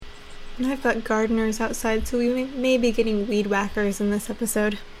And I've got gardeners outside, so we may be getting weed whackers in this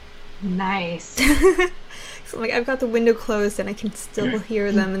episode. Nice. So like I've got the window closed and I can still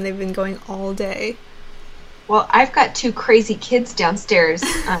hear them, and they've been going all day. Well, I've got two crazy kids downstairs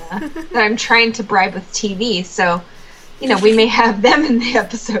that I'm trying to bribe with TV, so, we may have them in the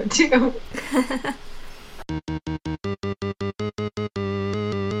episode, too.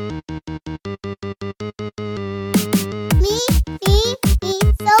 Me,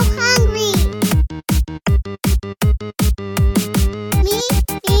 so hungry. Me,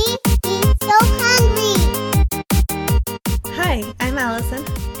 so hungry. Hi, I'm Allison.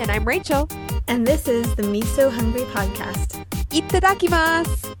 And I'm Rachel. And this is the Me So Hungry podcast.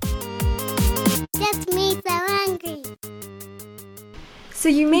 Itadakimasu! Just me so hungry. So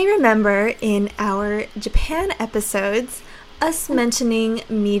you may remember in our Japan episodes us mentioning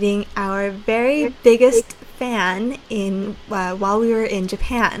meeting our very biggest fan while we were in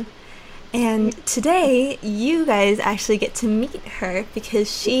Japan. And today you guys actually get to meet her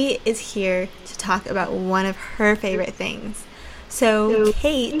because she is here to talk about one of her favorite things. So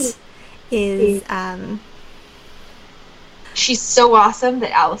Kate is she's so awesome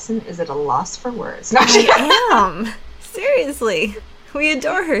that Allison is at a loss for words. I am. Seriously. We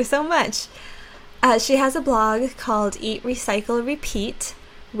adore her so much. She has a blog called Eat, Recycle, Repeat,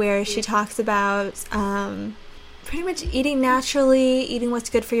 where she talks about pretty much eating naturally, eating what's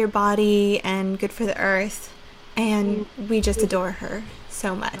good for your body and good for the earth. And we just adore her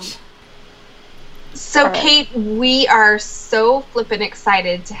so much. So, Kate, we are so flippin'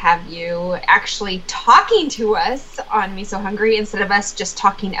 excited to have you actually talking to us on Me So Hungry instead of us just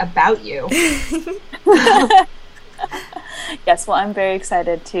talking about you. Yes, well, I'm very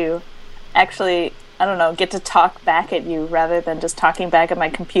excited to actually, get to talk back at you rather than just talking back at my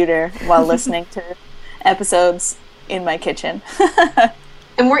computer while listening to episodes in my kitchen.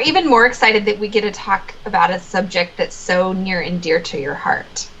 And we're even more excited that we get to talk about a subject that's so near and dear to your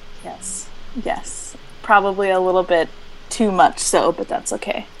heart. Yes. Probably a little bit too much so, but that's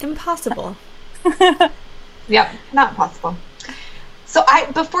okay. Impossible. Yep, not possible. So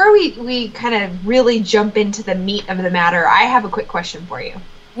before we kind of really jump into the meat of the matter, I have a quick question for you.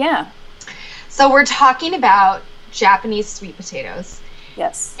 Yeah. So we're talking about Japanese sweet potatoes.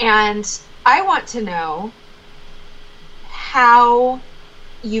 Yes. And I want to know how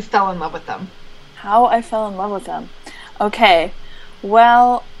you fell in love with them. How I fell in love with them. Okay.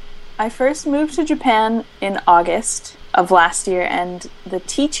 Well, I first moved to Japan in August of last year, and the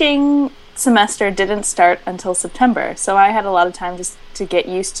teaching semester didn't start until September, so I had a lot of time just to get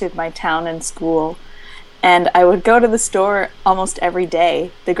used to my town and school. And I would go to the store almost every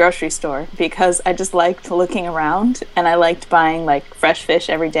day, the grocery store, because I just liked looking around and I liked buying like fresh fish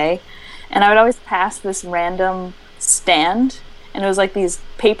every day. And I would always pass this random stand, and it was like these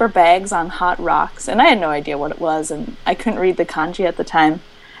paper bags on hot rocks, and I had no idea what it was, and I couldn't read the kanji at the time.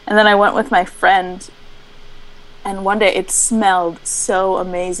 And then I went with my friend, and one day it smelled so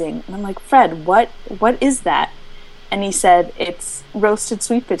amazing. And I'm like, Fred, what is that? And he said, it's roasted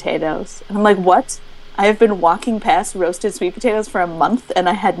sweet potatoes. And I'm like, what? I have been walking past roasted sweet potatoes for a month, and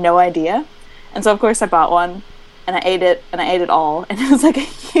I had no idea. And so, of course, I bought one, and I ate it all. And it was like a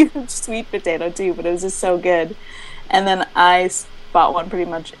huge sweet potato, too, but it was just so good. And then I bought one pretty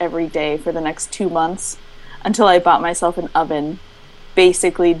much every day for the next 2 months until I bought myself an oven,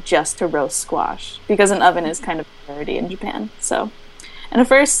 basically just to roast squash, because an oven is kind of dirty in Japan. So, and at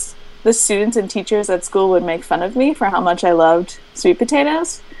first the students and teachers at school would make fun of me for how much I loved sweet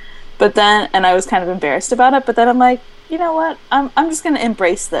potatoes, but then, and I was kind of embarrassed about it, but then I'm like, you know what, I'm just gonna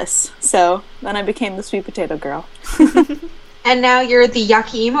embrace this. So then I became the sweet potato girl. And now you're the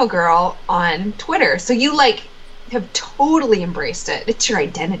Yakiimo girl on Twitter, so you have totally embraced it. It's your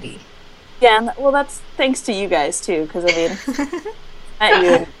identity. Yeah, and, well, that's thanks to you guys too, because at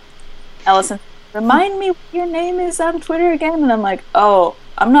you, Allison, remind me what your name is on Twitter again, and I'm like, oh,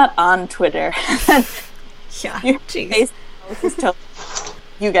 I'm not on Twitter. Yeah, jeez.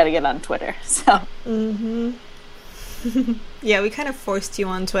 You got to get on Twitter. So. Yeah, we kind of forced you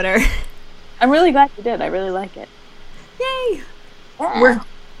on Twitter. I'm really glad you did. I really like it. Yay! Yeah.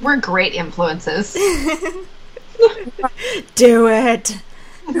 We're great influences. Do it.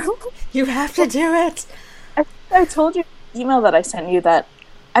 You have to do it. I told you in the email that I sent you that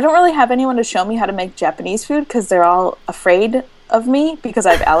I don't really have anyone to show me how to make Japanese food because they're all afraid of me because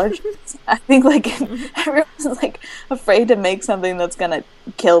I have allergies. I think everyone's afraid to make something that's gonna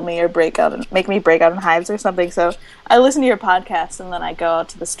kill me or make me break out in hives or something. So I listen to your podcast and then I go out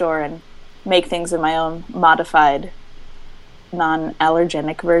to the store and make things in my own modified,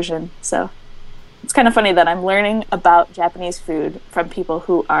 non-allergenic version. So it's kind of funny that I'm learning about Japanese food from people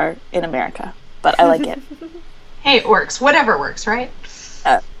who are in America, but I like it. Hey, it works. Whatever works, right?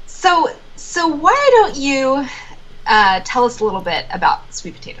 So why don't you tell us a little bit about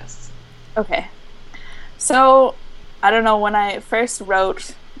sweet potatoes? Okay. So, I don't know, when I first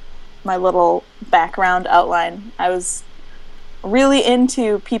wrote my little background outline, I was really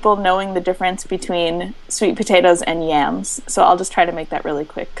into people knowing the difference between sweet potatoes and yams. So I'll just try to make that really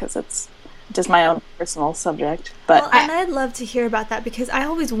quick because it's just my own personal subject. But well, and I'd love to hear about that because I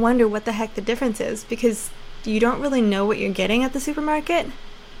always wonder what the heck the difference is because you don't really know what you're getting at the supermarket.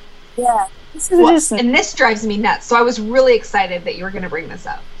 Yeah. And this drives me nuts. So I was really excited that you were going to bring this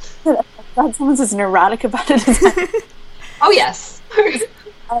up. God, someone's as neurotic about it. Oh, yes.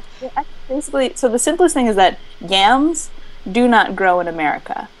 Basically, so the simplest thing is that yams do not grow in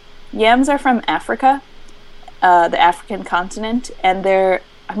America. Yams are from Africa, the African continent, and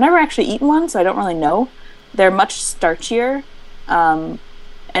I've never actually eaten one, so I don't really know. They're much starchier and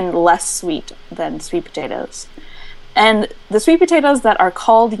less sweet than sweet potatoes. And the sweet potatoes that are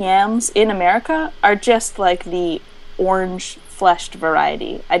called yams in America are just like the orange fleshed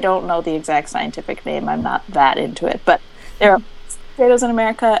variety. I don't know the exact scientific name. I'm not that into it, but there are potatoes in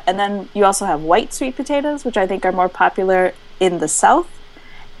America, and then you also have white sweet potatoes, which I think are more popular in the South,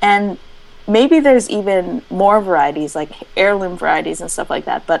 and maybe there's even more varieties, like heirloom varieties and stuff like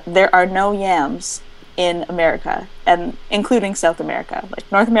that, but there are no yams in America, and including South America.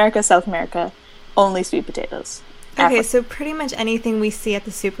 Like North America, South America, only sweet potatoes. Okay, so pretty much anything we see at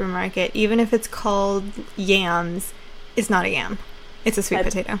the supermarket, even if it's called yams, is not a yam. It's a sweet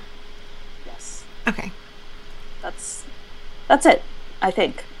potato. Yes. Okay. That's it, I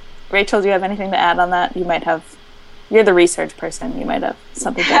think. Rachel, do you have anything to add on that? You're the research person. You might have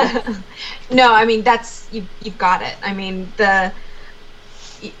something better. No, I mean, you've got it. I mean,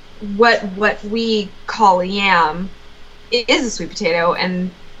 what we call a yam is a sweet potato,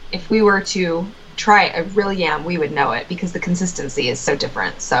 and if we were to try a real yam, we would know it because the consistency is so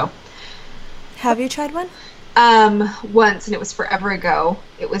different. So, have you tried one? Once, and it was forever ago.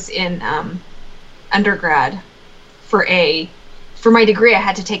 It was in undergrad. For my degree, I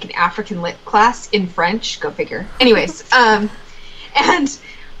had to take an African lit class in French. Go figure. Anyways, and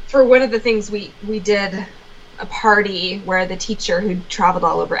for one of the things we did a party where the teacher who traveled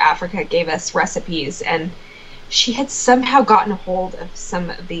all over Africa gave us recipes, and she had somehow gotten a hold of some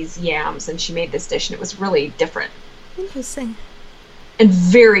of these yams, and she made this dish, and it was really different. Interesting. And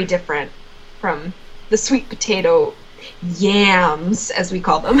very different from the sweet potato yams, as we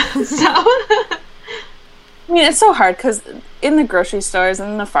call them. So... I mean, it's so hard because in the grocery stores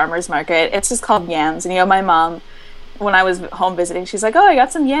and in the farmer's market, it's just called yams. And, my mom, when I was home visiting, she's like, oh, I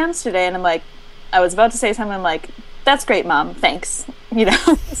got some yams today. And I'm like, I was about to say something, I'm like, that's great, Mom. Thanks.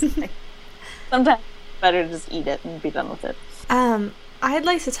 Sometimes it's better to just eat it and be done with it. I'd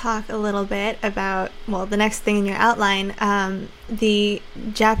like to talk a little bit about, the next thing in your outline, the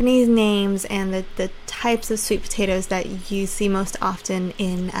Japanese names and the types of sweet potatoes that you see most often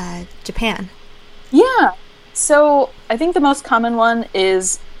in Japan. Yeah. So I think the most common one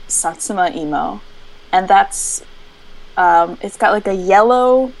is Satsuma Imo, and that's it's got like a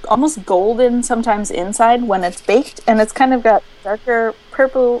yellow, almost golden sometimes inside when it's baked, and it's kind of got darker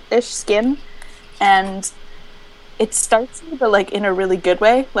purple-ish skin, and it starts but like in a really good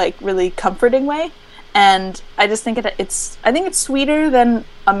way, like really comforting way, and I just think it's sweeter than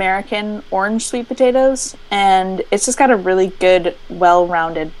American orange sweet potatoes, and it's just got a really good,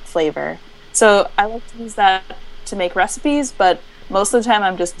 well-rounded flavor. So I like to use that to make recipes, but most of the time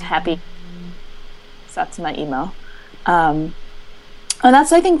I'm just happy Satsuma Imo. And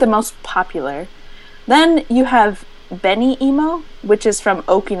that's, I think, the most popular. Then you have Beni Imo, which is from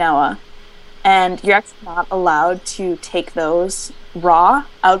Okinawa, and you're actually not allowed to take those raw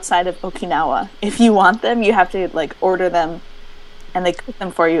outside of Okinawa. If you want them, you have to order them, and they cook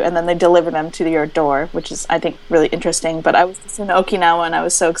them for you, and then they deliver them to your door, which is, I think, really interesting. But I was just in Okinawa, and I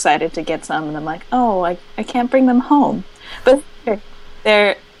was so excited to get some, and I'm like, oh, I can't bring them home. But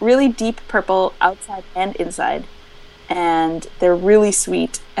they're really deep purple outside and inside, and they're really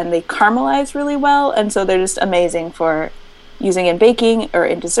sweet, and they caramelize really well, and so they're just amazing for using in baking or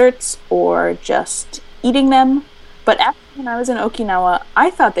in desserts or just eating them. But when I was in Okinawa, I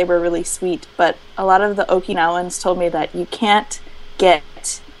thought they were really sweet, but a lot of the Okinawans told me that you can't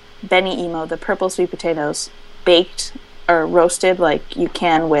get Beni Imo, the purple sweet potatoes, baked or roasted like you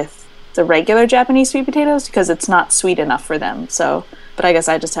can with the regular Japanese sweet potatoes because it's not sweet enough for them. So, but I guess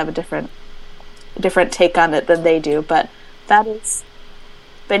I just have a different take on it than they do. But that is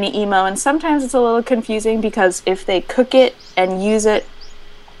Beni Imo, and sometimes it's a little confusing because if they cook it and use it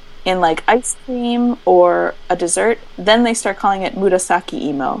in like ice cream or a dessert, then they start calling it murasaki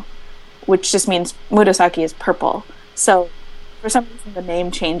imo, which just means murasaki is purple. So for some reason the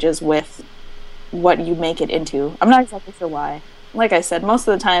name changes with what you make it into. I'm not exactly sure why. Like I said, most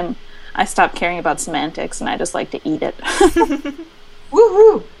of the time I stop caring about semantics and I just like to eat it.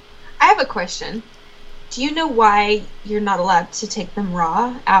 Woohoo! I have a question. Do you know why you're not allowed to take them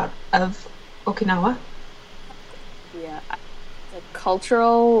raw out of Okinawa? Yeah, it's a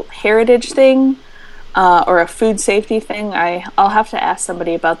cultural heritage thing, or a food safety thing. I'll have to ask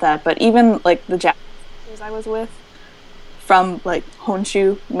somebody about that. But even like the Japanese I was with from like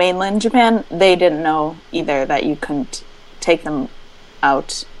Honshu, mainland Japan, they didn't know either that you couldn't take them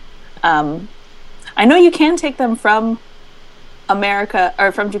out. I know you can take them from America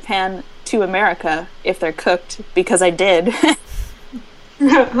or from Japan to America if they're cooked, because I did.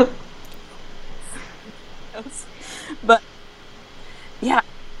 But yeah,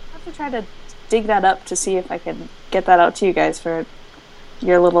 I have to try to dig that up to see if I can get that out to you guys for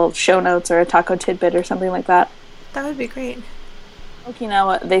your little show notes or a taco tidbit or something like that. That would be great.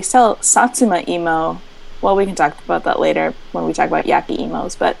 Okinawa, they sell satsuma imo. Well, we can talk about that later when we talk about yaki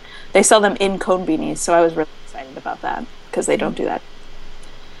imos, but they sell them in konbinis, so I was really excited about that because they don't do that.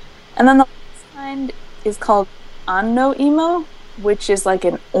 And then the last kind is called anno imo, which is like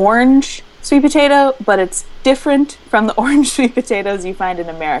an orange sweet potato, but it's different from the orange sweet potatoes you find in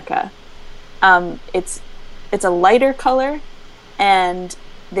America. It's a lighter color, and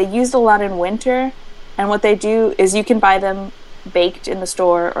they used a lot in winter. And what they do is you can buy them baked in the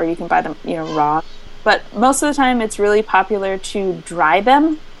store, or you can buy them, raw. But most of the time, it's really popular to dry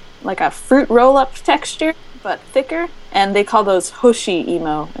them, like a fruit roll-up texture, but thicker. And they call those hoshi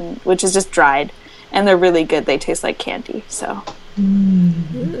imo, which is just dried. And they're really good. They taste like candy. So,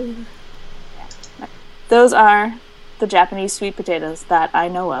 yeah. Those are the Japanese sweet potatoes that I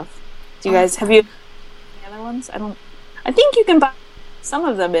know of. Do you guys have any other ones? I think you can buy some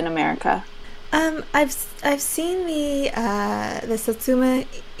of them in America. I've seen the satsuma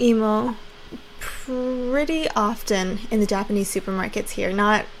imo pretty often in the Japanese supermarkets here.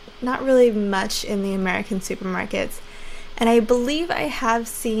 Not really much in the American supermarkets. And I believe I have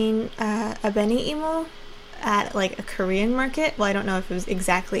seen a beni imo at like a Korean market. Well, I don't know if it was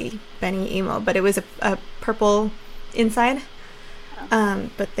exactly beni imo, but it was a purple inside.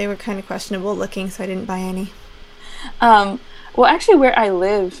 But they were kind of questionable looking, so I didn't buy any. Well, actually, where I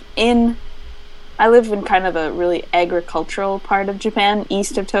live in kind of a really agricultural part of Japan,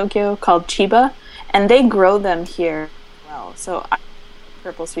 east of Tokyo, called Chiba, and they grow them here as well. So I get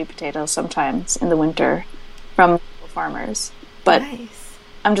purple sweet potatoes sometimes in the winter from farmers. But nice.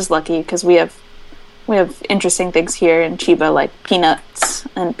 I'm just lucky because we have interesting things here in Chiba, like peanuts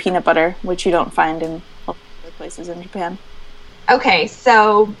and peanut butter, which you don't find in other places in Japan. Okay,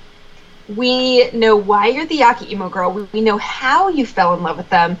 so we know why you're the yaki imo girl. We know how you fell in love with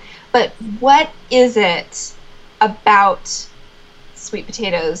them. But what is it about sweet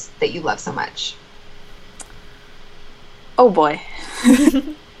potatoes that you love so much? Oh boy.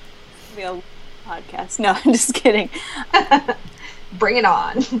 Be a podcast. No, I'm just kidding. Bring it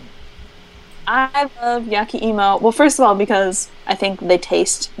on. I love yaki imo. Well, first of all, because I think they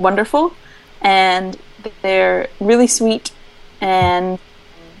taste wonderful and they're really sweet, but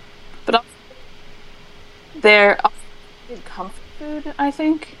also they're also good comfort food, I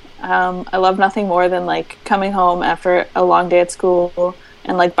think. I love nothing more than like coming home after a long day at school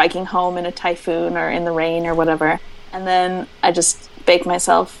and like biking home in a typhoon or in the rain or whatever. And then I just bake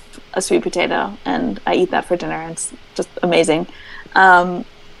myself a sweet potato and I eat that for dinner. It's just amazing. But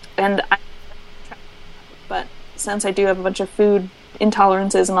since I do have a bunch of food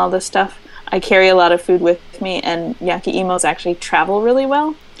intolerances and all this stuff, I carry a lot of food with me, and yaki imos actually travel really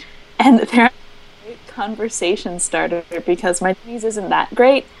well. And they're a great conversation starter because my Chinese isn't that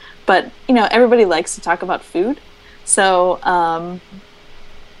great, but everybody likes to talk about food. So I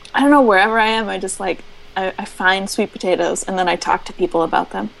don't know, wherever I am, I just like I find sweet potatoes and then I talk to people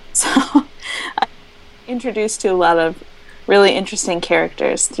about them. So I'm introduced to a lot of really interesting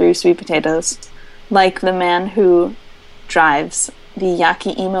characters through sweet potatoes, like the man who drives the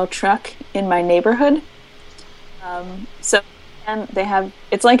yaki imo truck in my neighborhood. And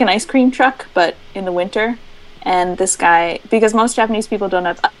it's like an ice cream truck, but in the winter. And this guy, because most Japanese people don't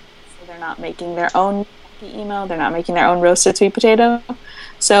have ovens, so they're not making their own yaki imo, they're not making their own roasted sweet potato.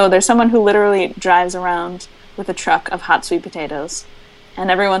 So there's someone who literally drives around with a truck of hot sweet potatoes. And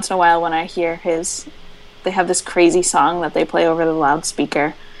every once in a while when I hear they have this crazy song that they play over the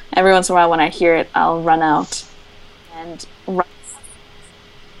loudspeaker. Every once in a while when I hear it, I'll run out and run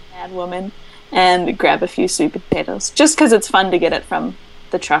mad woman and grab a few sweet potatoes. Just because it's fun to get it from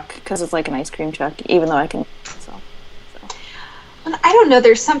the truck because it's like an ice cream truck, even though I can. So. And I don't know.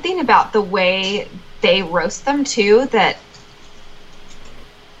 There's something about the way they roast them too that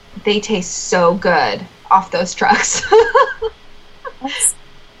they taste so good off those trucks.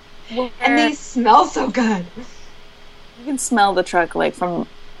 And they smell so good. You can smell the truck like from a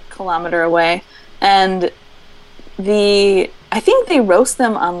kilometer away. And I think they roast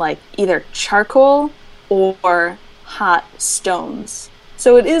them on like either charcoal or hot stones.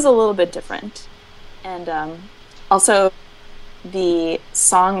 So it is a little bit different. And also the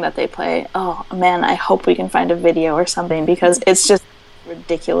song that they play, oh man, I hope we can find a video or something because it's just the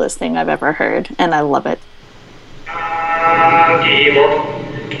ridiculous thing I've ever heard and I love it.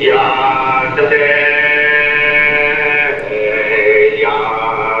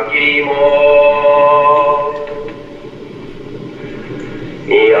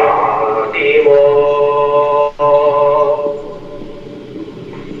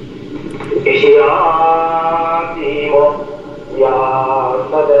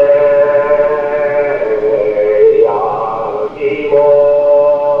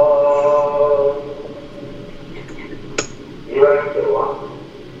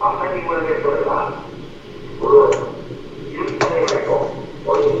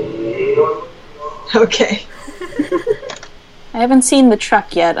 Okay. I haven't seen the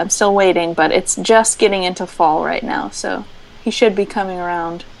truck yet. I'm still waiting, but it's just getting into fall right now, so he should be coming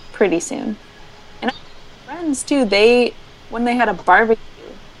around pretty soon. And friends too, when they had a barbecue,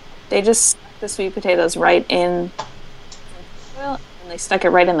 they just stuck the sweet potatoes right in oil and they stuck it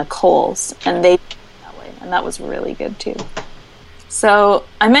right in the coals and they that way, and that was really good too. So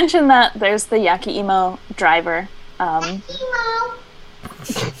I mentioned that there's the Yakiimo driver.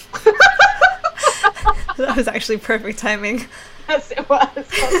 That was actually perfect timing. Yes, it was. That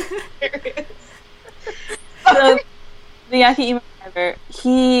was hilarious. So the Yakiimo driver,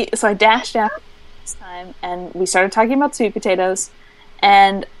 so I dashed after this time and we started talking about sweet potatoes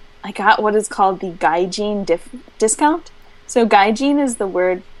and I got what is called the gaijin discount. So gaijin is the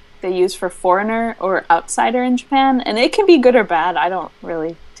word they use for foreigner or outsider in Japan, and it can be good or bad. I don't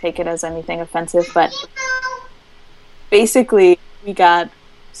really take it as anything offensive, but basically we got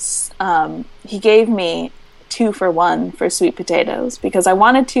he gave me 2 for 1 for sweet potatoes because I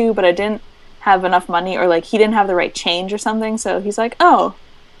wanted to, but I didn't have enough money, or like he didn't have the right change or something. So he's like, "Oh,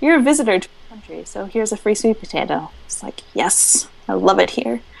 you're a visitor to the country, so here's a free sweet potato." It's like, yes, I love it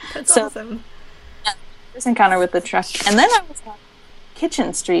here. That's awesome. Yeah, first encounter with the truck, and then I was on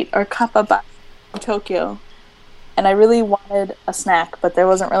Kitchen Street or Kappa in Tokyo, and I really wanted a snack, but there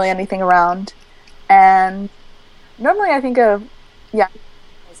wasn't really anything around. And normally I think of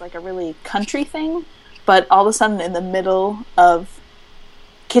as like a really country thing, but all of a sudden in the middle of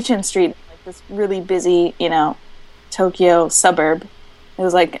Kitchen Street, like this really busy, Tokyo suburb, it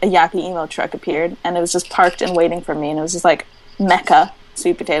was like a Yakiimo truck appeared, and it was just parked and waiting for me, and it was just like mecca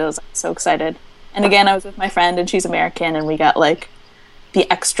sweet potatoes. I'm so excited. And again, I was with my friend, and she's American, and we got like the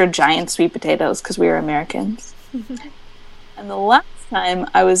extra giant sweet potatoes because we were Americans. And the last time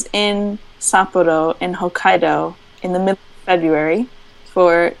I was in Sapporo in Hokkaido in the middle of February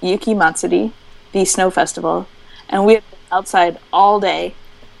for Yuki Matsuri, the snow festival, and we had been outside all day,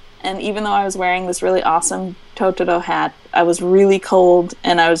 and even though I was wearing this really awesome Totoro hat, I was really cold,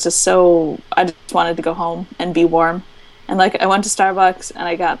 and I just wanted to go home and be warm. And like I went to Starbucks and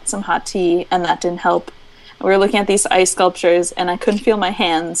I got some hot tea, and that didn't help. We were looking at these ice sculptures and I couldn't feel my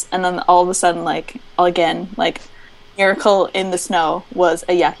hands, and then all of a sudden, miracle in the snow was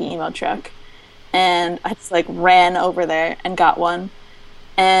a Yakiimo truck, and I just like ran over there and got one,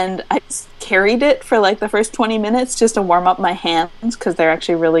 and I just carried it for like the first 20 minutes just to warm up my hands because they're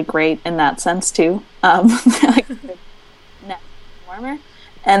actually really great in that sense too. Like warmer,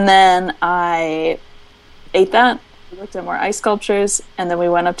 and then I ate that. We looked at more ice sculptures, and then we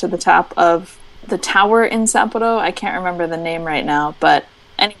went up to the top of the tower in Sapporo. I can't remember the name right now, but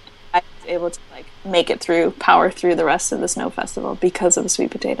anyway, I was able to like power through the rest of the snow festival because of the sweet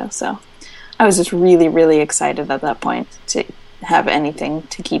potato. So I was just really, really excited at that point to have anything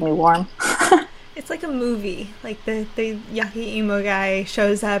to keep me warm. It's like a movie. Like the Yakiimo guy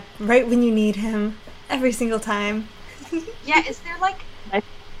shows up right when you need him every single time. Yeah, is there like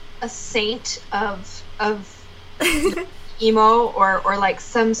a saint of emo or like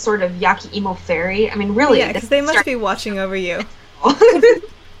some sort of Yakiimo fairy? I mean, really? Yeah, because they must be watching over you.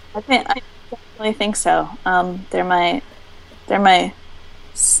 I definitely think so. They're my I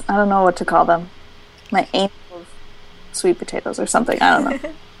don't know what to call them. My angel of sweet potatoes or something. I don't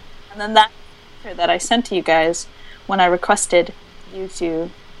know. And then that I sent to you guys when I requested you to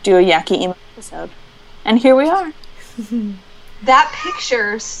do a Yakiimo episode, and here we are. that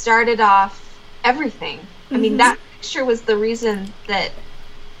picture started off everything. I mean, that picture was the reason that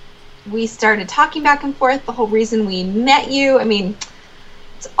we started talking back and forth, the whole reason we met you. I mean,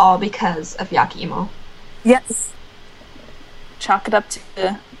 it's all because of Yaki Imo. Yes. Chalk it up to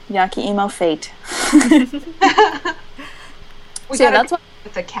the Yaki Imo fate. We So got that's what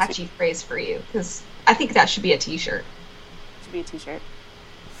with a catchy phrase for you, because I think that should be a t-shirt. should be a t-shirt.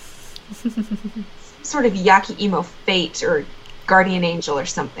 Sort of Yaki Imo fate or guardian angel or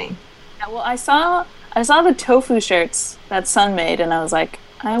something. Yeah, well, I saw the tofu shirts that Sun made, and I was like,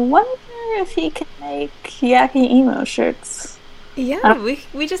 I wonder if he can make Yaki Imo shirts. Yeah,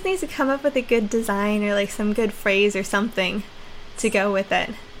 we just need to come up with a good design or like some good phrase or something to go with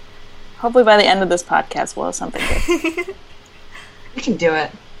it. Hopefully by the end of this podcast we'll have something good. We can do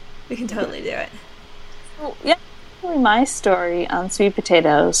it. We can totally do it. Well, yeah, that's really my story on sweet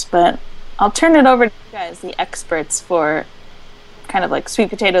potatoes, but I'll turn it over to you guys, the experts for kind of like sweet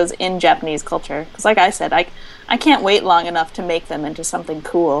potatoes in Japanese culture. Because like I said, I can't wait long enough to make them into something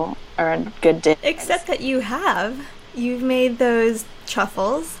cool or a good dish. Except that you've made those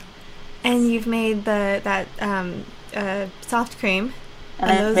truffles, and you've made that soft cream,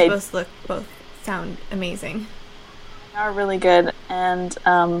 And and I've those made- both sound amazing. They are really good. And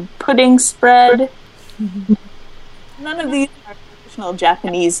pudding spread. None of these are traditional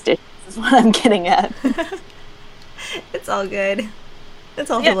Japanese dishes, is what I'm getting at. It's all good.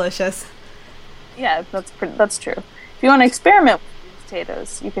 It's all Yeah. delicious. Yeah, that's true. If you want to experiment with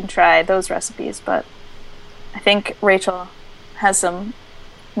potatoes, you can try those recipes, but I think Rachel has some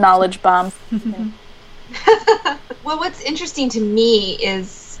knowledge bombs. Well, what's interesting to me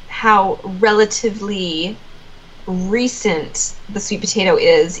is how relatively recent the sweet potato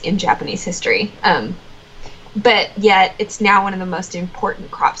is in Japanese history. But yet it's now one of the most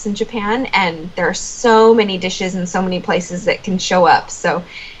important crops in Japan, and there are so many dishes and so many places that can show up. So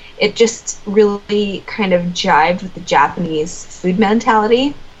it just really kind of jived with the Japanese food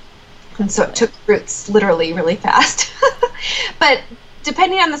mentality. And so it took roots literally really fast. But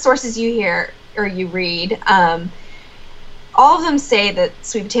depending on the sources you hear or you read, all of them say that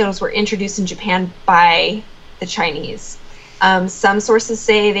sweet potatoes were introduced in Japan by the Chinese. Some sources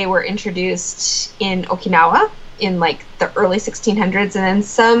say they were introduced in Okinawa in like the early 1600s, and then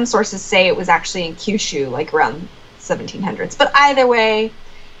some sources say it was actually in Kyushu like around 1700s. But either way,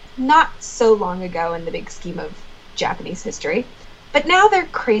 not so long ago in the big scheme of Japanese history. But now they're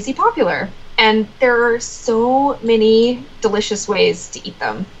crazy popular, and there are so many delicious ways to eat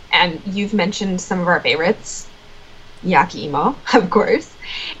them. And you've mentioned some of our favorites. Yaki Imo, of course,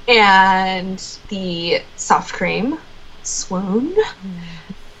 and the soft cream, swoon.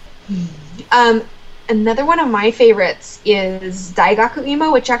 Another one of my favorites is Daigaku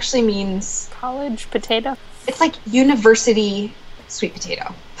Imo, which actually means College potato. it's like university sweet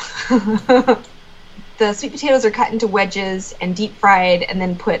potato. The sweet potatoes are cut into wedges and deep fried, and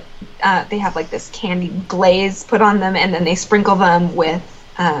then they have like this candied glaze put on them, and then they sprinkle them with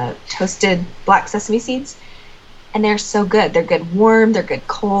toasted black sesame seeds. And they're so good. They're good warm, they're good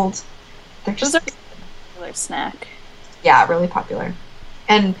cold. They're just, Those are a popular snack. yeah, really popular.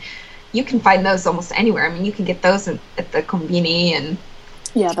 And you can find those almost anywhere. I mean, you can get those at the konbini, and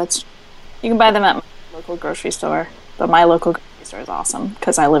Yeah, that's. You can buy them at my local grocery store, but my local grocery store is awesome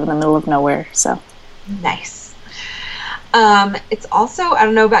because I live in the middle of nowhere. So nice. It's also, I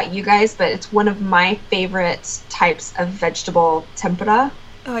don't know about you guys, but it's one of my favorite types of vegetable tempura.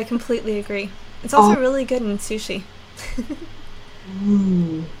 Oh, I completely agree. It's also Oh. really good in sushi.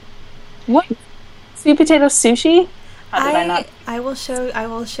 what? Sweet potato sushi? How did I not? I will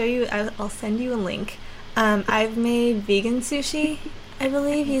show you. I'll send you a link. I've made vegan sushi, I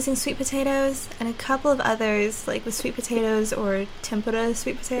believe, using sweet potatoes, and a couple of others like with sweet potatoes or tempura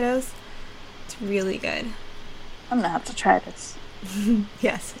sweet potatoes. It's really good. I'm gonna have to try this.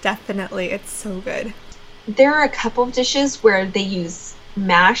 Yes, definitely. It's so good. There are a couple of dishes where they use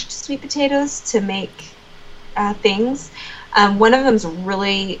mashed sweet potatoes to make things. One of them's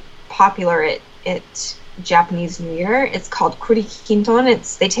really popular at Japanese New Year. It's called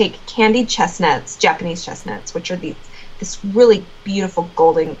kurikikinton. They take candied chestnuts, Japanese chestnuts, which are this really beautiful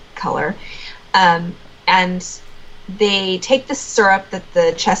golden color, and they take the syrup that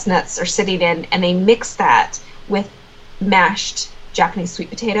the chestnuts are sitting in, and they mix that with mashed Japanese sweet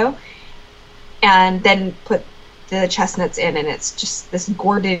potato, and then put the chestnuts in, and it's just this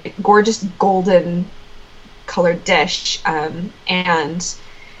gorgeous golden colored dish, and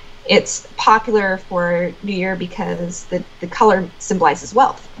it's popular for New Year because the color symbolizes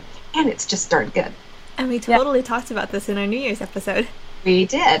wealth, and it's just darn good. And we totally talked about this in our New Year's episode. We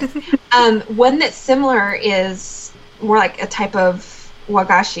did. One that's similar is more like a type of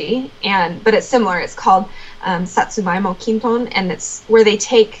wagashi, but it's similar. It's called satsumaimo kinton, and it's where they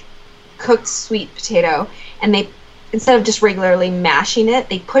take cooked sweet potato and they, instead of just regularly mashing it,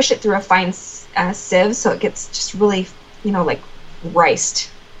 they push it through a fine sieve so it gets just really, like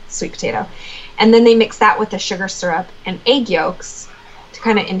riced sweet potato. And then they mix that with the sugar syrup and egg yolks to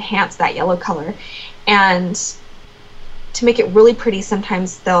kind of enhance that yellow color. And to make it really pretty,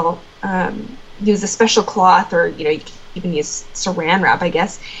 sometimes they'll use a special cloth, or you can even use saran wrap, I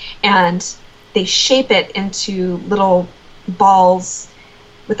guess, and they shape it into little balls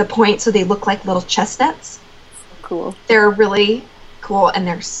with a point so they look like little chestnuts. Cool. They're really cool, and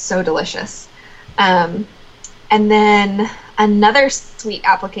they're so delicious. And then another sweet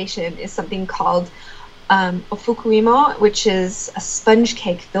application is something called ofukuimo, which is a sponge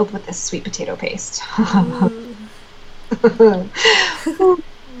cake filled with this sweet potato paste.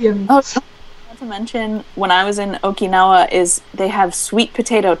 Yummy. Oh, not to mention, when I was in Okinawa, is they have sweet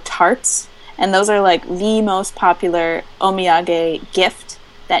potato tarts, and those are like the most popular omiyage gift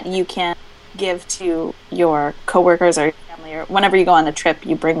that you can give to your coworkers or your family, or whenever you go on a trip,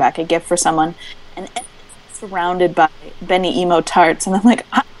 you bring back a gift for someone, and it's surrounded by Beni Imo tarts, and I'm like,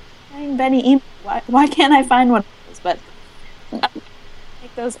 I'm buying Beni Imo. Why can't I find one of those? But I don't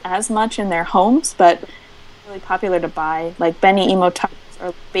make those as much in their homes, but it's really popular to buy. Like Beni Imo tarts,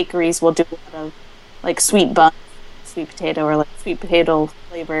 or bakeries will do a lot of like sweet bun, sweet potato, or like sweet potato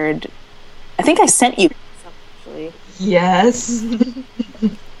flavored. I think I sent you some actually. Yes.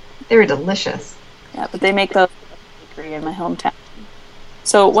 They're delicious. Yeah, but they make those at the bakery in my hometown.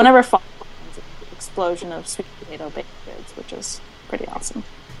 So whenever fall comes, it's an explosion of sweet potato baked goods, which is pretty awesome.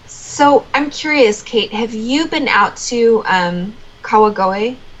 So I'm curious, Kate, have you been out to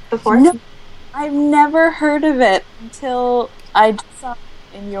Kawagoe before? No, I've never heard of it until I saw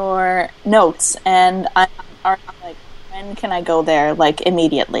it in your notes, and I'm already like, when can I go there? Like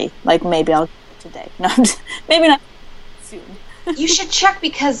immediately. Like maybe I'll go today. No, maybe not soon. You should check,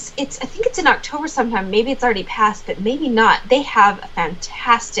 because I think it's in October sometime. Maybe it's already passed, but maybe not. They have a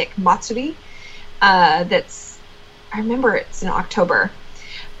fantastic matsuri. I remember it's in October.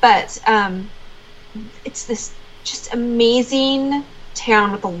 But it's this just amazing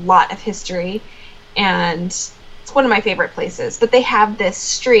town with a lot of history, and it's one of my favorite places. But they have this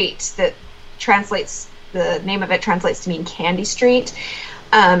street that the name of it translates to mean Candy Street.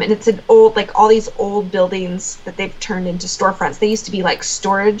 And it's an old, like all these old buildings that they've turned into storefronts. They used to be like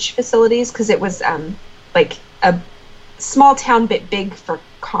storage facilities, because it was like a small town bit big for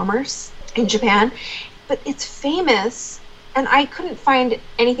commerce in Japan. But it's famous, and I couldn't find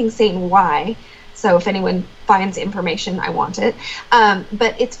anything saying why. So if anyone finds information, I want it.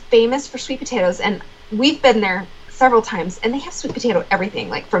 But it's famous for sweet potatoes, and we've been there several times, and they have sweet potato everything,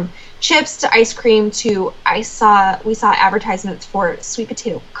 like from chips to ice cream to we saw advertisements for sweet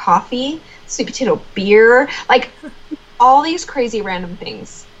potato coffee, sweet potato beer, like all these crazy random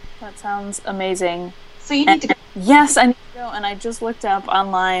things. That sounds amazing. So you need to go. Yes, I need to go, and I just looked up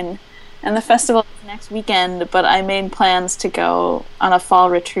online, and the festival is next weekend, but I made plans to go on a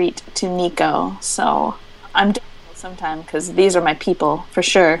fall retreat to Nikko, so I'm doing it sometime, because these are my people, for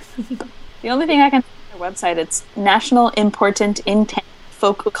sure. The only thing I can website, it's National Important Intent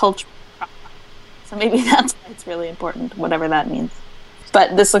Folk Culture. So maybe that's why it's really important, whatever that means.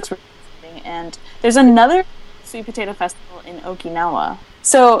 But this looks really exciting. And there's another sweet potato festival in Okinawa.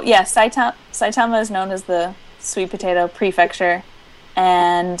 So yeah, Saitama is known as the sweet potato prefecture,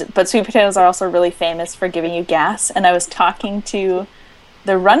 but sweet potatoes are also really famous for giving you gas. And I was talking to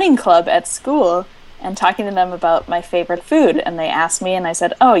the running club at school and talking to them about my favorite food, and they asked me, and I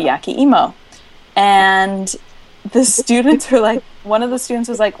said, "Oh, yaki imo." And the students were like, one of the students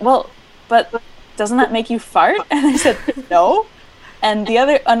was like, "Well, but doesn't that make you fart?" And I said, "No." And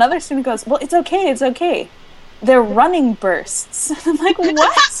another student goes, "Well, it's okay. They're running bursts." And I'm like,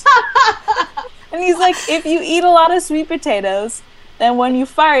 "What?" And he's like, "If you eat a lot of sweet potatoes, then when you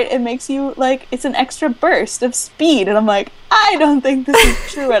fart, it makes you, like, it's an extra burst of speed." And I'm like, I don't think this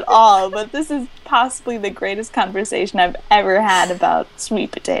is true at all, but this is possibly the greatest conversation I've ever had about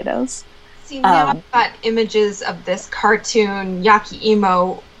sweet potatoes. See, now I've got images of this cartoon Yaki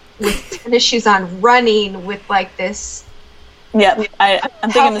Imo with tennis shoes on, running with like this. Yeah,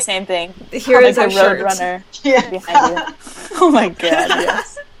 I'm thinking the same thing. Here is our road runner behind you. Oh my god,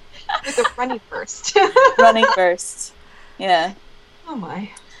 yes. With a running burst. Running burst. Yeah. Oh my.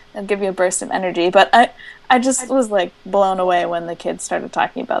 It'll give you a burst of energy. But I just was like blown away when the kids started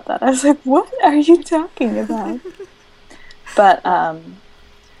talking about that. I was like, what are you talking about? But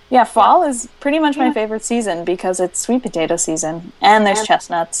yeah, fall is pretty much my favorite season because it's sweet potato season, and there's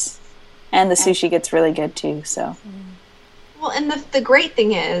chestnuts, And the sushi gets really good too, so. Well, and the great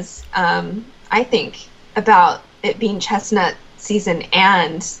thing is, I think, about it being chestnut season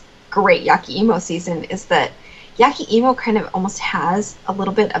and great Yakiimo season is that Yakiimo kind of almost has a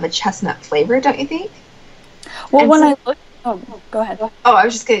little bit of a chestnut flavor, don't you think? Well, And when so- I look... Oh, go ahead. Oh, I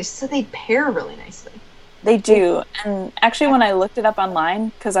was just going to... So they pair really nicely. They do. And actually, when I looked it up online,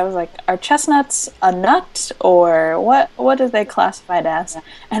 because I was like, are chestnuts a nut, or what are they classified as?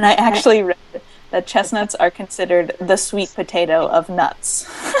 And I actually read that chestnuts are considered the sweet potato of nuts.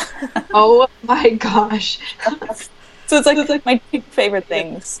 Oh my gosh. So it's like my two favorite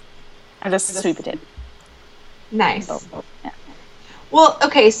things are just sweet potato. Nice. So, yeah. Well,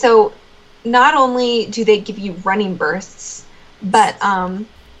 okay, so not only do they give you running bursts, but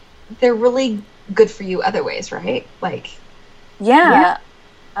they're really good for you other ways, right? Like, Yeah.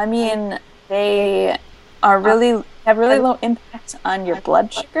 I mean, they are have really low impact on your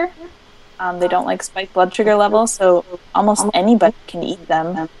blood sugar. They don't like spike blood sugar levels, so almost anybody can eat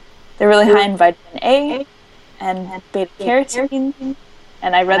them. They're really high in vitamin A and beta carotene,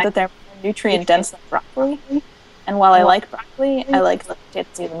 and I read that they're more nutrient dense than broccoli. And while I like broccoli, I like the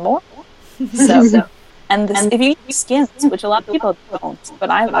potatoes even more. So, and if you eat skins, which a lot of people don't, but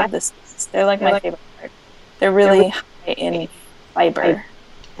I love the skins. They're like my favorite part. They're really high in fiber.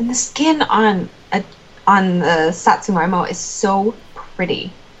 and the skin on the Satsumamo is so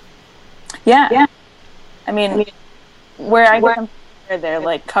pretty. Yeah. I mean, where I get them, they're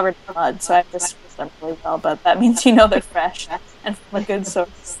like covered in mud, so I have to scrub them really well. But that means they're fresh and from a good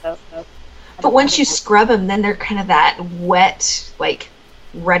source. So. But once you scrub them, then they're kind of that wet, like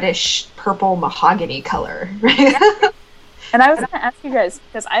reddish purple mahogany color, right? And I was going to ask you guys,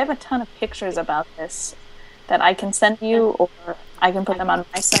 because I have a ton of pictures about this that I can send you, or I can put them on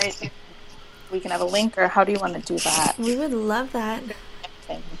my site. We can have a link, or how do you want to do that? We would love that.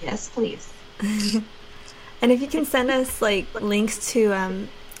 Yes, please. And if you can send us like links to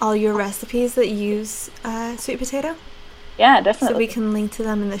all your recipes that use sweet potato, Yeah, so definitely. we can link to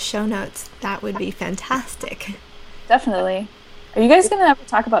them in the show notes, that would be fantastic. Definitely. Are you guys going to ever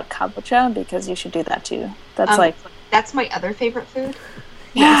talk about kabocha? Because you should do that too. That's That's my other favorite food.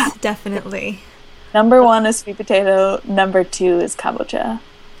 Yes, definitely. number 1 is sweet potato, number 2 is kabocha.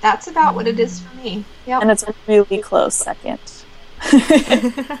 That's about what it is for me. Yep. And it's a really close second.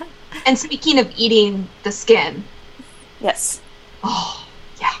 And speaking of eating the skin, Yes. oh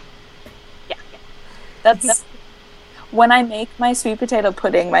yeah, That's when I make my sweet potato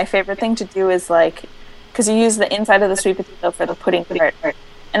pudding, my favorite thing to do is because you use the inside of the sweet potato for the pudding part.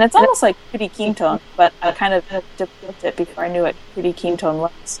 And it's almost like puri kimton, but I kind of developed it before I knew what puri kimton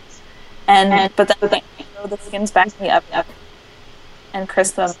was. But then I throw the skins back in the oven and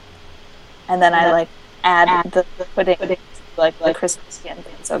crisp them, and then I add the pudding to the crispy skin.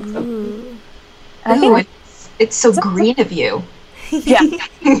 So good. Ooh. And I Ooh, think it's so green of you. yeah,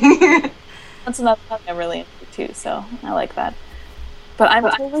 that's another thing I'm really into too. So I like that. But I'm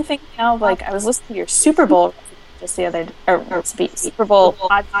totally thinking now of I was listening to your Super Bowl just the other Super Bowl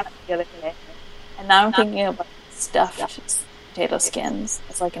podcast the other day, and now I'm thinking about stuffed potato skins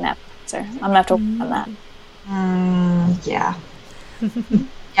as an appetizer. I'm gonna have to work on that. Yeah.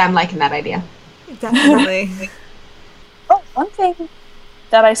 Yeah, I'm liking that idea. Definitely. Oh, one thing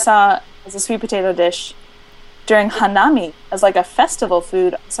that I saw as a sweet potato dish during Hanami as a festival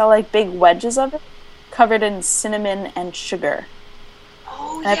food, I saw big wedges of it covered in cinnamon and sugar.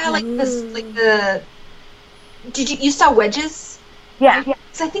 Oh That's- yeah, you saw wedges? Yeah.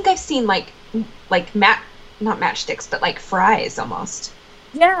 Because I think I've seen not matchsticks, but fries almost.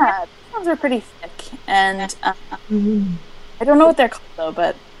 Yeah, these ones are pretty thick, and I don't know what they're called though,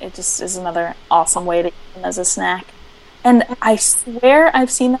 but it just is another awesome way to eat them as a snack. And I swear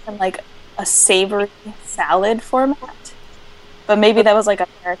I've seen them in a savory salad format, but maybe that was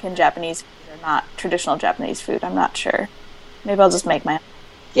American Japanese food or not traditional Japanese food. I'm not sure. Maybe I'll just make my own.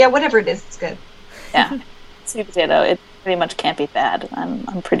 Yeah, whatever it is, it's good. Yeah, sweet potato. It pretty much can't be bad.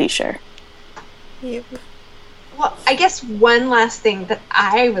 I'm pretty sure. Yep. Well, I guess one last thing that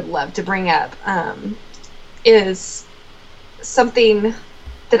I would love to bring up is something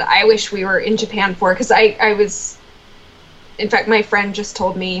that I wish we were in Japan for, because I was, in fact, my friend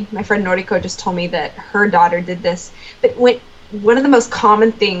Noriko just told me that her daughter did this. But one of the most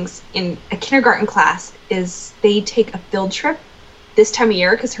common things in a kindergarten class is they take a field trip this time of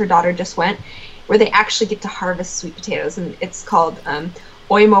year, because her daughter just went, where they actually get to harvest sweet potatoes, and it's called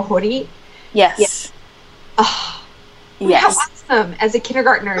oimohori. Yes. Oh, Yes. how awesome as a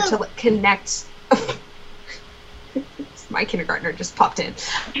kindergartner to connect. My kindergartner just popped in.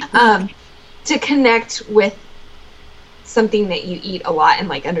 To connect with something that you eat a lot and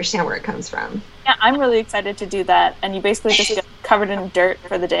like understand where it comes from. Yeah, I'm really excited to do that. And you basically just get covered in dirt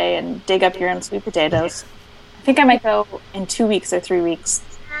for the day and dig up your own sweet potatoes. I think I might go in 2 weeks or 3 weeks.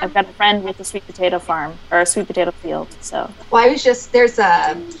 I've got a friend with a sweet potato farm or a sweet potato field. So Well, I was just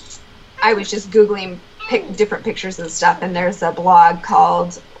Googling different pictures and stuff, and there's a blog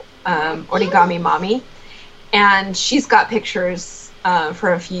called Origami Mommy, and she's got pictures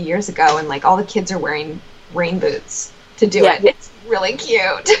for a few years ago, and like all the kids are wearing rain boots to do it. It's really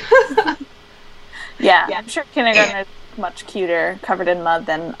cute. yeah, I'm sure kindergarten is much cuter covered in mud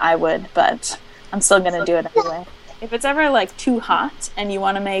than I would, but I'm still going to do it anyway. If it's ever like too hot and you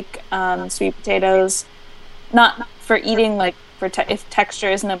want to make sweet potatoes, not for eating, like if texture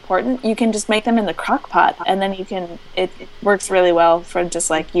isn't important, you can just make them in the crock pot, and then it works really well for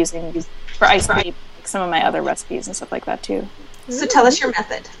just like using for ice cream, like some of my other recipes and stuff like that too. So tell us your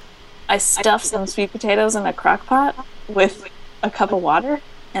method. I stuff some sweet potatoes in a crock pot with a cup of water,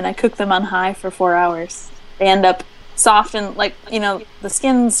 and I cook them on high for 4 hours. They end up soft and like, the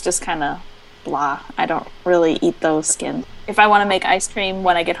skin's just kind of blah. I don't really eat those skins. If I want to make ice cream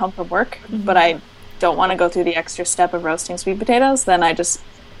when I get home from work, but I don't want to go through the extra step of roasting sweet potatoes, then I just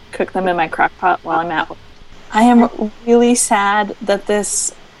cook them in my crock pot while I'm at work. I am really sad that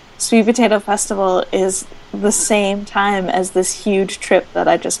this Sweet Potato Festival is the same time as this huge trip that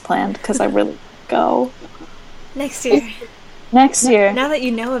I just planned, because I really go. Next year. Next year. Now that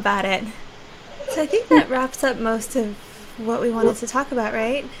you know about it. So I think that wraps up most of what we wanted to talk about,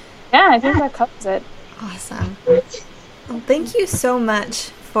 right? Yeah, I think that covers it. Awesome. Well, thank you so much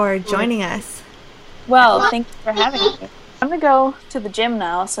for joining us. Well, thank you for having me. I'm going to go to the gym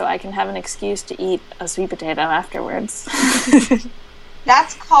now so I can have an excuse to eat a sweet potato afterwards.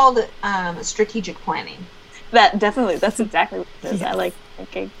 That's called strategic planning. That's exactly what it is. Yes. I like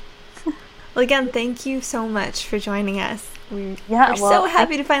thinking. Well, again, thank you so much for joining us. We're so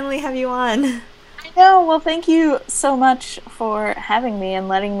happy to finally have you on. I know. Well, thank you so much for having me and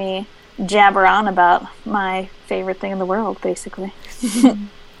letting me jabber on about my favorite thing in the world, basically.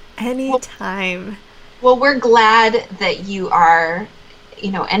 Anytime. Well, we're glad that you are,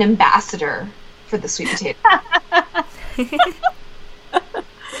 an ambassador for the sweet potato.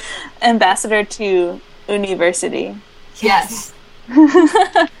 Ambassador to university. Yes.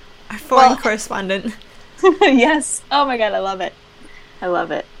 Our foreign correspondent. Yes. Oh my god, I love it. I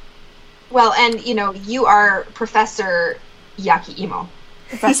love it. Well, and, you are Professor Yaki Imo.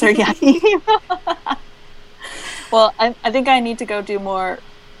 Professor Yaki Imo. Well, I think I need to go do more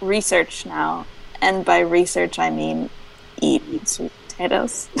research now. And by research, I mean eat sweet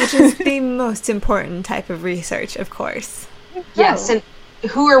potatoes. Which is the most important type of research, of course. Yes, and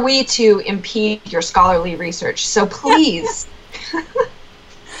who are we to impede your scholarly research? So please.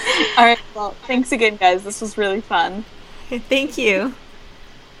 All right, well, thanks again, guys. This was really fun. Thank you.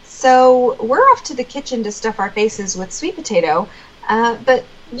 So we're off to the kitchen to stuff our faces with sweet potato, but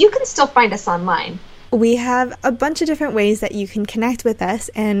you can still find us online. We have a bunch of different ways that you can connect with us,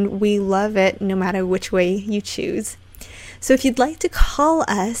 and we love it no matter which way you choose. So if you'd like to call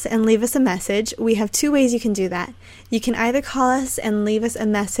us and leave us a message, we have 2 ways you can do that. You can either call us and leave us a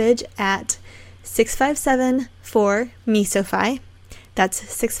message at 657-4-MISOFI. That's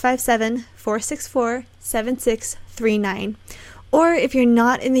 657-464-7639. Or if you're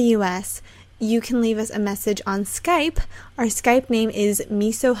not in the US, you can leave us a message on Skype. Our Skype name is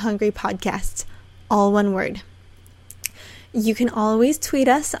Miso Hungry Podcast. All one word. You can always tweet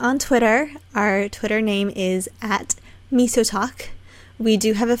us on Twitter. Our Twitter name is @MisoTalk. We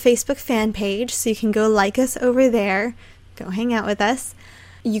do have a Facebook fan page, so you can go like us over there. Go hang out with us.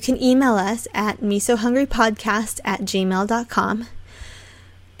 You can email us at misohungrypodcast@gmail.com.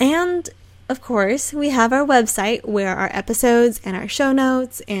 And, of course, we have our website where our episodes and our show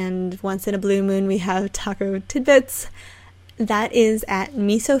notes, and once in a blue moon we have taco tidbits. That is at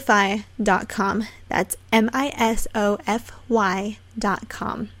misofy.com. That's MISOFY.com.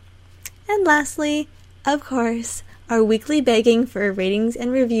 And lastly, of course, our weekly begging for ratings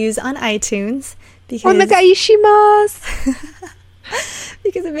and reviews on iTunes. Because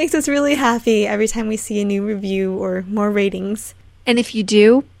because it makes us really happy every time we see a new review or more ratings. And if you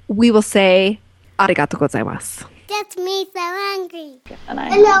do, we will say arigatou gozaimasu. That's me so hungry.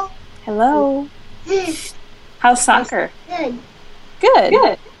 Hello. Hello. How's soccer? Good.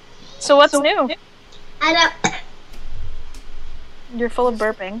 Good. So what's new? I don't. You're full of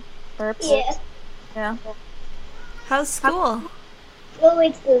burping. Burps. Yeah. How's school?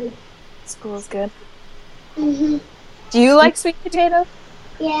 Always good. School's good. Mhm. Do you like sweet potatoes?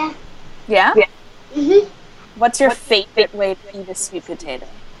 Yeah. Yeah? Mhm. What's your favorite way to eat a sweet potato?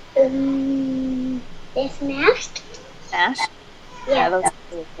 They're smashed. Mash? Yeah, Yeah. those are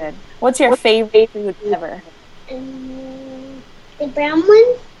really good. What's your favorite food ever? The brown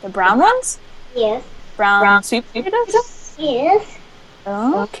one? The brown ones? Yes. Brown sweet potatoes? Yes.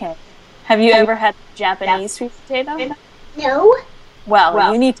 Okay. Have you ever had Japanese sweet potato? No.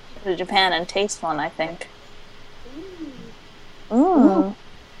 Well, you need to go to Japan and taste one, I think. Mm.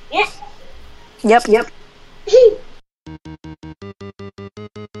 Yeah. Yep.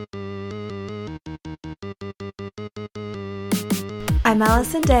 I'm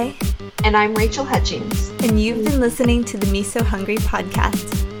Allison Day, And I'm Rachel Hutchings, and you've been listening to the Me So Hungry podcast.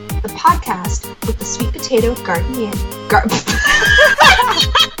 the podcast with the sweet potato guardian.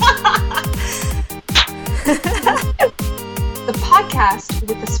 The podcast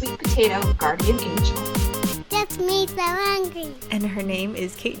with the sweet potato guardian angel. That's me so hungry. And her name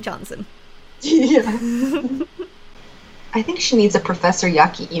is Kate Johnson. Yeah. I think she needs a Professor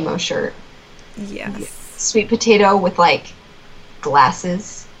Yaki emo shirt. Yes. Sweet potato with like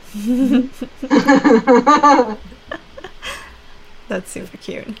glasses. That's super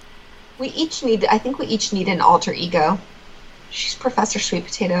cute. I think we each need an alter ego. She's Professor Sweet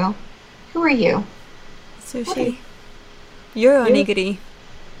Potato. Who are you? Sushi. You're onigiri.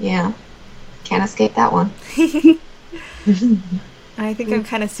 Yeah. Can't escape that one. I think I'm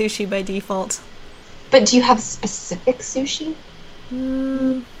kind of sushi by default. But do you have specific sushi?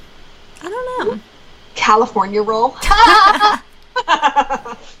 I don't know. California roll?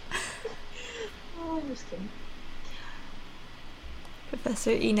 Oh, I'm just kidding.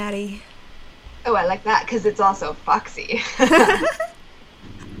 Professor Inari. Oh, I like that because it's also foxy.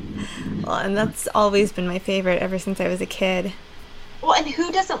 Well, and that's always been my favorite ever since I was a kid. Well, and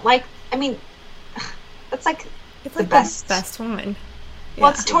who doesn't like, I mean, that's like It's the like best. the best one.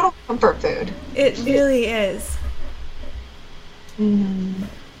 Well, it's total comfort food. It really is.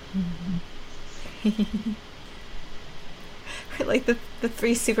 Like the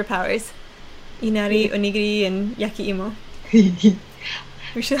three superpowers. Inari, onigiri, and yakiimo.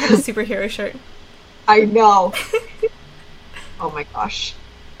 We should have a superhero shirt. I know. Oh my gosh.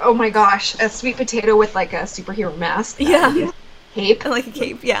 Oh my gosh. A sweet potato with like a superhero mask. Yeah. Cape. And like a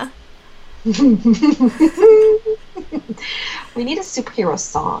cape, yeah. We need a superhero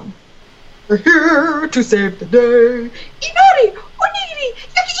song. We're here to save the day. Inari, onigiri,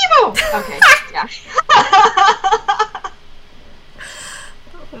 yakiimo. Okay, yeah.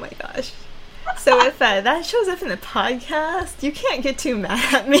 Oh my gosh. So if that shows up in the podcast, you can't get too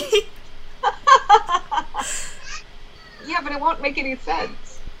mad at me. Yeah, but it won't make any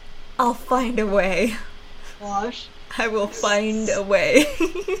sense. I'll find a way. Gosh. I will find a way.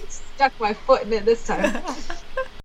 Stuck my foot in it this time.